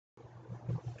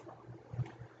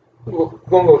We're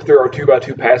going to go through our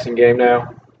 2x2 passing game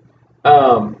now.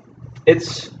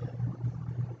 It's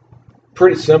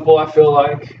pretty simple, I feel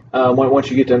like, once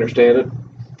you get to understand it.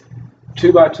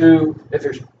 2x2, if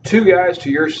there's two guys to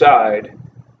your side,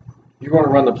 you're going to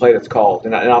run the play that's called,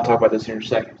 and I'll talk about this in a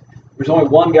second. If there's only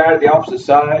one guy to the opposite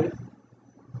side,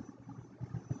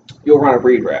 you'll run a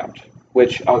read route,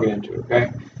 which I'll get into,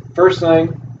 okay? First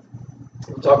thing,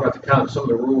 we'll talk about some of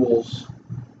the rules.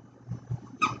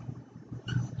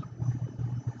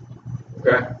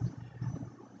 Okay.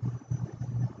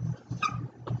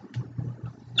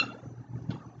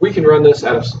 We can run this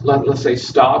out of, let's say,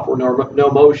 stop or no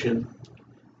motion,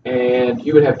 and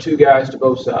you would have two guys to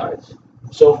both sides.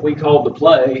 So if we called the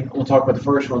play, we'll talk about the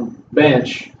first one,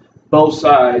 bench, both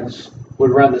sides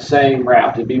would run the same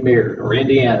route. It'd be mirrored, or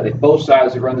Indiana. Both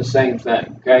sides would run the same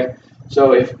thing, okay?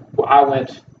 So if I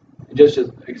went, just as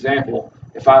an example,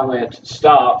 if I went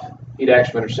stop, he'd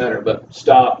actually under center, but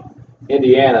stop,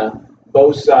 Indiana,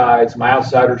 both sides, my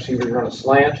outside receivers run a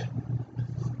slant,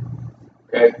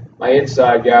 okay? My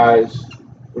inside guys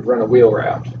would run a wheel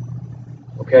route,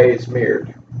 okay? It's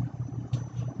mirrored.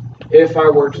 If I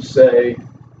were to say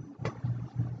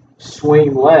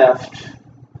swing left,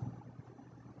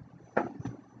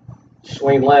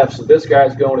 so this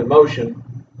guy's going in motion,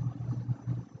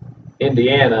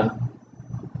 Indiana,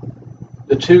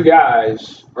 the two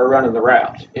guys are running the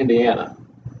route, Indiana.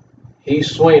 He's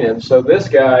swinging, so this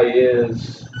guy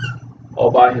is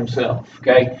all by himself,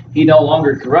 okay? He no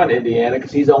longer can run Indiana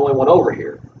because he's the only one over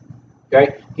here,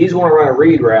 okay? He's going to run a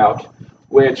read route,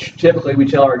 which typically we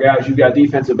tell our guys, you've got a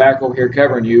defensive back over here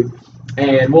covering you,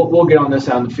 and we'll get on this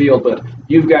out in the field, but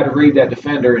you've got to read that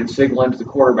defender and signal into the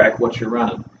quarterback what you're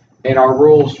running. And our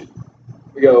rules,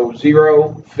 we go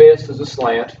zero, fist is a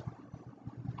slant.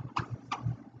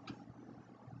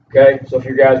 Okay, so if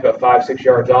your guy's about 5-6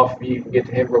 yards off of you, you can get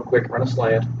to him real quick and run a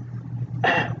slant.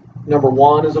 Number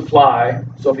one is a fly,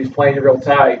 so if he's playing you real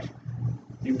tight,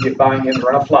 you can get by him and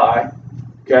run a fly.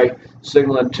 Okay,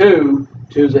 signaling two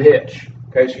is a hitch.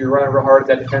 Okay, so you're running real hard at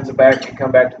that defensive back and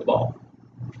come back to the ball.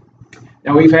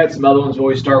 Now we've had some other ones. We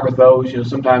always start with those. You know,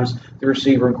 sometimes the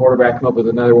receiver and quarterback come up with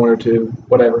another one or two,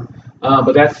 whatever.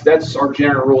 But that's our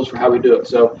general rules for how we do it.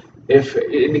 So if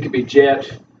it could be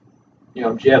jet,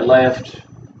 jet left,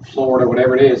 Florida,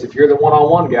 whatever it is. If you're the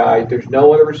one-on-one guy, there's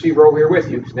no other receiver over here with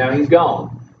you because now he's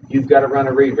gone. You've got to run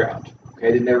a read route.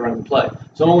 Okay, they never run the play.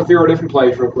 So I'm going through our different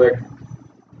plays real quick.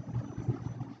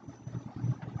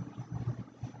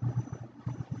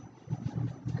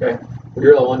 Okay, we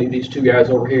really only need these two guys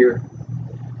over here.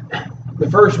 The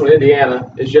first one,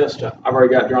 Indiana, is just, I've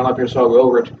already got it drawn up here, so I'll go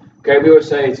over it. Okay, we always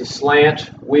say it's a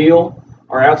slant wheel.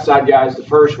 Our outside guy is the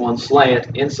first one,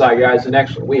 slant. Inside guy is the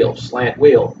next one, wheel, slant,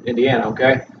 wheel, Indiana,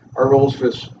 okay? Our rules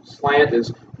for slant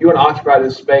is you want to occupy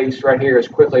this space right here as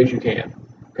quickly as you can.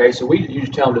 Okay, so we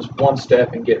usually tell them just one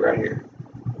step and get right here.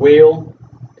 Wheel,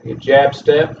 take a jab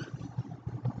step,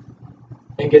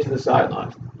 and get to the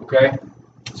sideline, okay?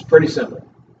 It's pretty simple.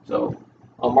 So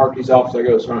I'll mark these off as I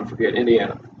go so I don't forget.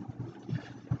 Indiana.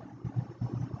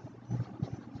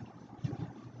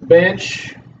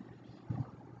 Bench.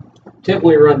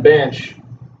 Typically run bench.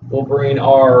 We'll bring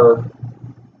our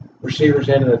receivers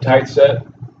in a tight set.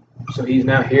 So he's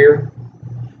now here.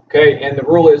 Okay, and the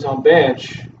rule is on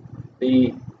bench,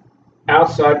 the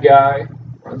outside guy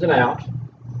runs an out.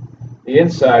 The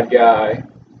inside guy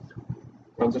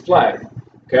runs a flag.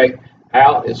 Okay,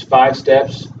 out is 5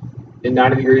 steps in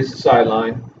 90 degrees to the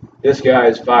sideline. This guy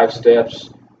is 5 steps,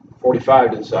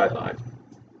 45 to the sideline.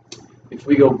 If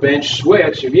we go bench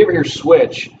switch, if you ever hear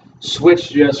switch, switch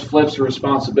just flips the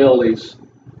responsibilities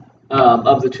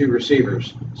of the two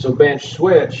receivers. So bench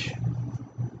switch,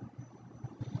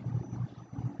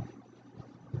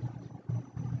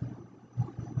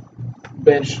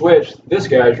 this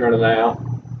guy's running out,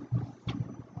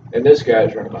 and this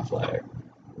guy's running my flag.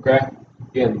 Okay?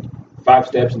 Again, 5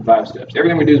 steps and 5 steps.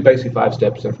 Everything we do is basically 5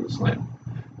 steps except for the slant.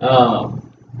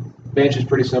 Bench is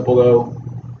pretty simple though.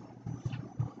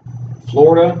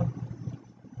 Florida.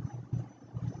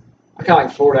 I kind of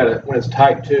like Florida when it's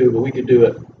tight too, but we could do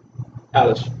it out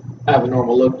of a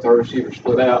normal look with our receiver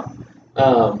split out.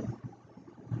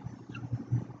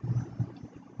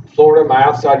 Florida, my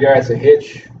outside guy, it's a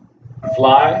hitch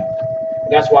fly.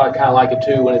 And that's why I kind of like it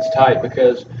too when it's tight,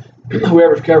 because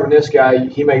whoever's covering this guy,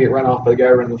 he may get run off by the guy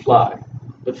running the fly.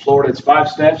 But Florida, it's 5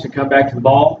 steps to come back to the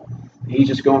ball. And he's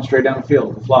just going straight down the field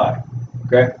with the fly.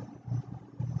 Okay?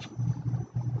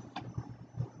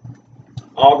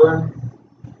 Auburn,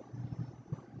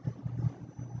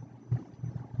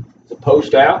 it's a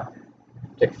post out.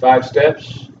 Take 5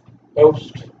 steps,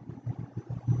 post,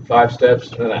 5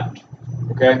 steps, and an out.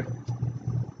 Okay?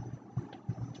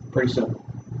 Pretty simple.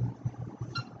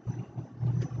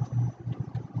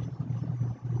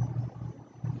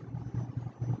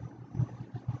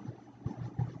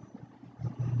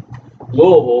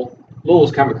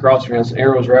 Louisville's come across from us,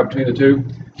 arrows right between the two.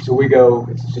 So we go,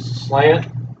 it's just a slant.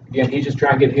 Again, he's just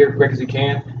trying to get here quick as he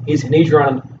can. He's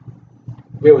running,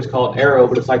 we always call it arrow,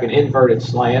 but it's like an inverted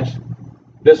slant.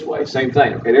 This way, same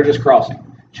thing. Okay, they're just crossing.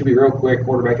 Should be real quick,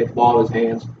 quarterback gets the ball in his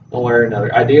hands, one way or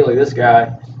another. Ideally, this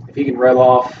guy, if he can rub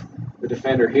off the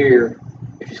defender here,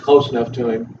 if he's close enough to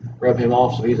him, rub him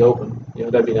off so he's open. You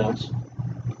know, that'd be nice.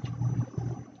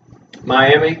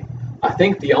 Miami, I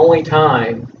think the only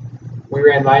time we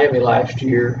ran Miami last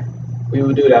year, we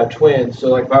would do it out of twins. So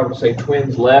like if I were to say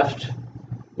twins left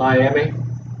Miami,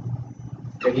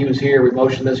 and he was here, we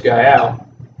motioned this guy out,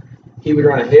 he would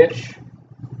run a hitch,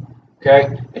 okay?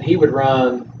 And he would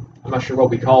run, I'm not sure what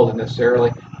we called it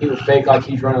necessarily, he would fake like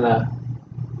he's running a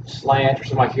slant or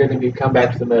something like here, then he'd come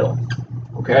back to the middle,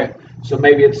 okay? So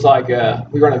maybe it's like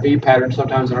we run a V pattern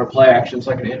sometimes in our play action. It's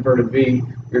like an inverted V.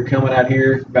 You're coming out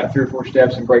here about 3 or 4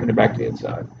 steps and breaking it back to the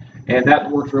inside. And that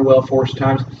worked real well for us at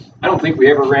times. I don't think we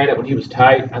ever ran it when he was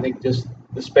tight. I think just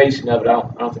the spacing of it, I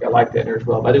don't think I like that near as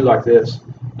well. But I do like this.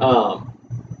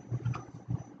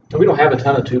 We don't have a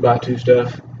ton of 2x2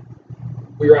 stuff.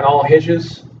 We run all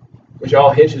hitches, which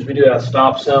all hitches we do that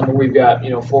stop some where we've got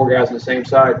 4 guys on the same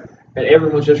side. And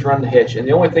everyone's just running the hitch. And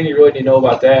the only thing you really need to know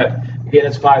about that, again,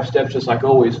 it's 5 steps just like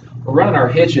always. We're running our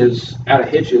hitches out of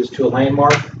hitches to a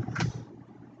landmark.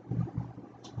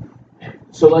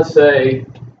 So let's say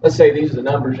these are the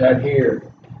numbers out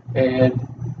here. And,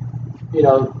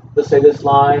 let's say this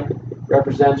line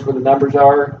represents where the numbers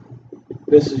are.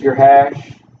 This is your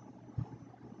hash.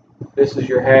 This is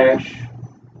your hash.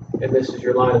 And this is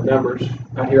your line of numbers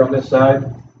out here on this side.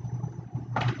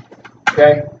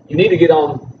 Okay? You need to get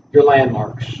on your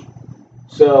landmarks.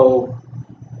 So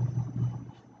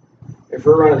if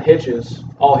we're running hitches,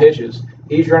 all hitches,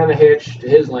 he's running the hitch to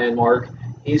his landmark.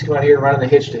 He's coming out here running the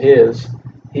hitch to his.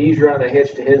 He's running the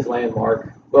hitch to his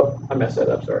landmark. Whoop, I messed that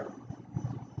up, sorry.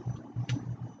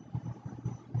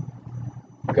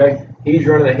 Okay, he's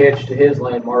running the hitch to his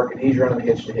landmark, and he's running the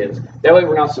hitch to his. That way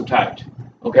we're not so tight.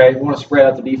 Okay, we want to spread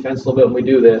out the defense a little bit when we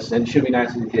do this, and it should be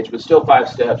nice and hitch, but still 5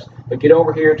 steps. But get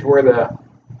over here to where the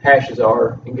hashes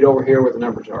are, and get over here where the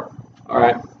numbers are. All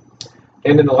right,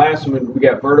 and then the last one, we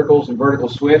got verticals and vertical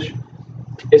switch.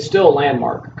 It's still a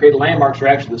landmark. Okay, the landmarks are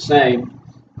actually the same.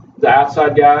 The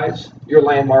outside guys, your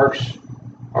landmarks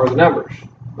are the numbers.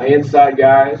 My inside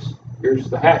guys, here's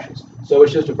the hashes. So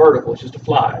it's just a vertical, it's just a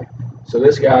fly. So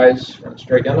this guy's running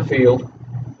straight down the field.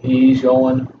 He's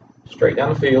going straight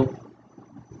down the field.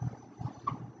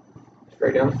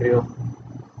 Straight down the field.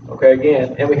 Okay,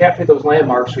 again, and we have to hit those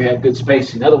landmarks so we have good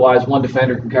spacing. Otherwise, one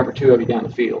defender can cover 2 of you down the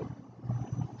field.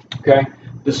 Okay,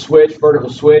 the switch, vertical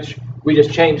switch, we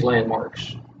just change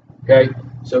landmarks. Okay,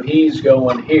 so he's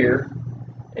going here,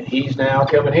 and he's now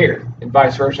coming here, and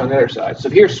vice versa on the other side. So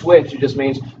if you're switch, it just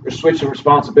means you're switching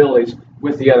responsibilities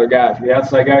with the other guy. If you're the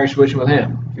outside guy, you're switching with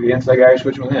him. If you're the inside guy, you're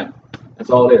switching with him. That's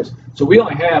all it is. So we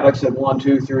only have, like I said, 1,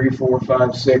 2, 3, 4,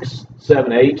 5, 6,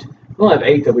 7, 8. We only have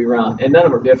 8 that we run, and none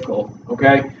of them are difficult.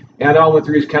 Okay, and I know I went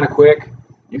through these kind of quick.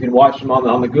 You can watch them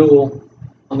on the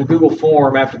Google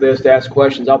form after this to ask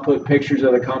questions. I'll put pictures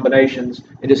of the combinations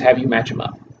and just have you match them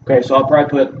up. Okay, so I'll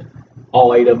probably put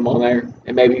all 8 of them on there,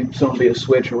 and maybe some will be a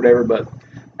switch or whatever, but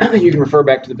you can refer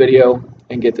back to the video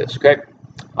and get this, okay?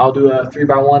 I'll do a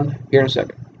 3x1 here in a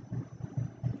second.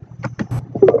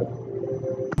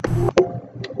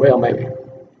 Well, maybe.